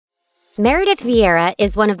Meredith Vieira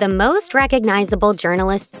is one of the most recognizable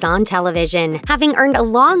journalists on television, having earned a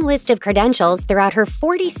long list of credentials throughout her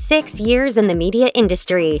 46 years in the media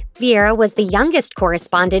industry. Vieira was the youngest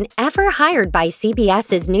correspondent ever hired by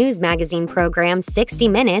CBS's news magazine program 60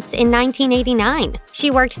 Minutes in 1989.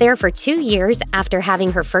 She worked there for 2 years after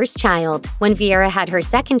having her first child. When Vieira had her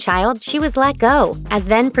second child, she was let go, as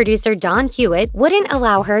then-producer Don Hewitt wouldn't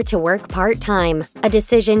allow her to work part-time, a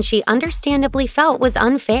decision she understandably felt was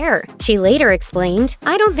unfair. She later explained,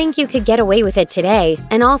 "I don't think you could get away with it today.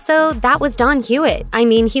 And also, that was Don Hewitt. I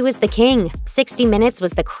mean, he was the king. 60 Minutes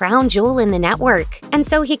was the crown jewel in the network. And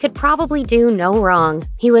so he could probably do no wrong.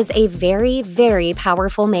 He was a very, very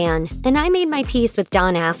powerful man. And I made my peace with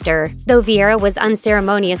Don after." Though Vieira was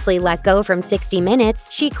unceremoniously let go from 60 Minutes,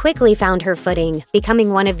 she quickly found her footing,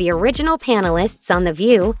 becoming one of the original panelists on The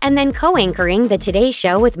View and then co-anchoring The Today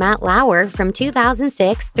Show with Matt Lauer from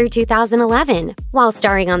 2006 through 2011. While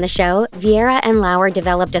starring on the show, Vieira and Lauer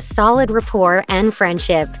developed a solid rapport and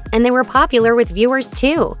friendship, and they were popular with viewers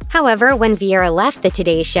too. However, when Vieira left The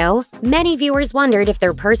Today Show, many viewers wondered if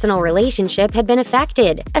their personal relationship had been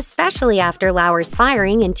affected, especially after Lauer's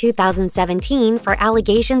firing in 2017 for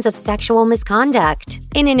allegations of sexual misconduct.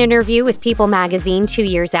 In an interview with People magazine 2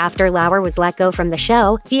 years after Lauer was let go from the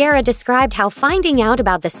show, Vieira described how finding out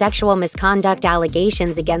about the sexual misconduct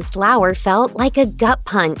allegations against Lauer felt like a gut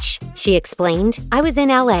punch. She explained, "I was in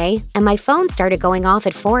LA, and my phone started going off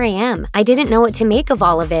at 4 a.m. I didn't know what to make of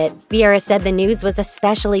all of it." Vieira said the news was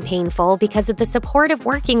especially painful because of the supportive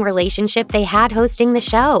working relationship they had hosting the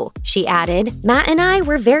show. She added, "Matt and I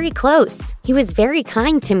were very close. He was very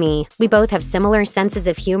kind to me. We both have similar senses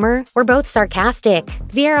of humor. We're both sarcastic."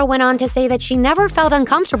 Vieira went on to say that she never felt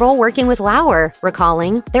uncomfortable working with Lauer,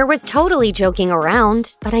 recalling, "There was totally joking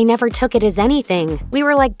around, but I never took it as anything. We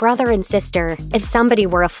were like brother and sister. If somebody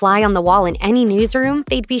were a fly on the wall in any newsroom,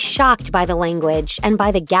 they'd be shocked by the language and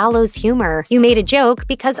by the gallows humor. You made a joke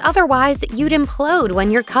because otherwise you'd implode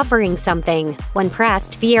when you're covering something." When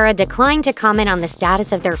pressed, Vieira declined to comment on the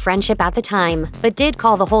status of their friendship at the time, but did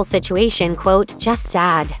call the whole situation, quote, "just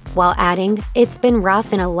sad," while adding, "It's been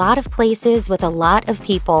rough in a lot of places with a lot of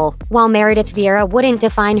people." While Meredith Vieira wouldn't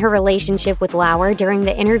define her relationship with Lauer during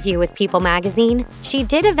the interview with People magazine, she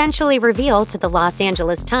did eventually reveal to the Los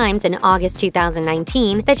Angeles Times in August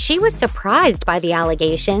 2019 that she was surprised by the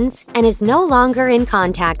allegations and is no longer in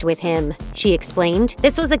contact with him. She explained,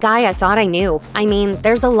 "This was a guy I thought I knew. I mean,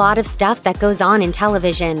 there's a lot of stuff that goes on in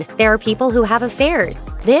television. There are people who have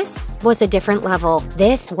affairs. This was a different level.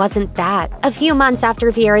 This wasn't that." A few months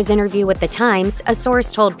after Vieira's interview with The Times, a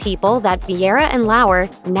source told People that Vieira and Lauer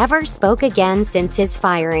never spoke again since his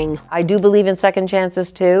firing. I do believe in second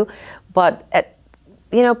chances too, but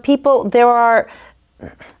there are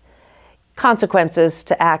consequences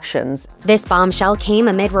to actions. This bombshell came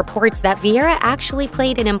amid reports that Vieira actually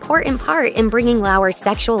played an important part in bringing Lauer's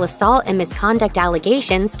sexual assault and misconduct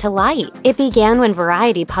allegations to light. It began when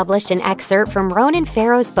Variety published an excerpt from Ronan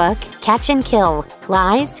Farrow's book, Catch and Kill: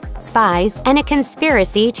 Lies, Spies, and a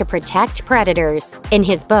Conspiracy to Protect Predators. In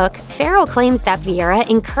his book, Farrow claims that Vieira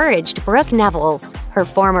encouraged Brooke Nevels, her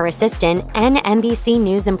former assistant and NBC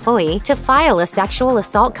News employee, to file a sexual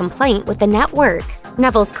assault complaint with the network.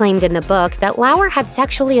 Nevels claimed in the book that Lauer had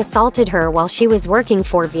sexually assaulted her while she was working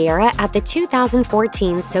for Vieira at the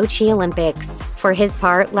 2014 Sochi Olympics. For his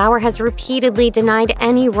part, Lauer has repeatedly denied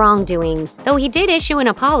any wrongdoing, though he did issue an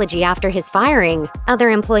apology after his firing. Other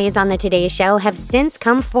employees on The Today Show have since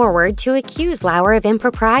come forward to accuse Lauer of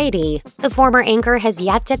impropriety. The former anchor has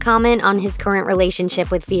yet to comment on his current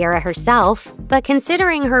relationship with Vieira herself, but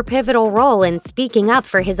considering her pivotal role in speaking up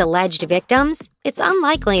for his alleged victims, it's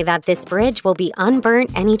unlikely that this bridge will be unburnt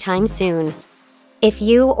anytime soon. If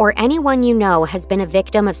you or anyone you know has been a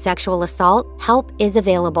victim of sexual assault, help is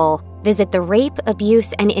available. Visit the Rape,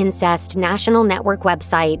 Abuse, and Incest National Network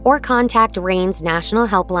website or contact RAIN's National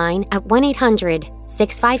Helpline at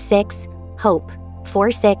 1-800-656-HOPE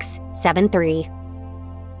 4673.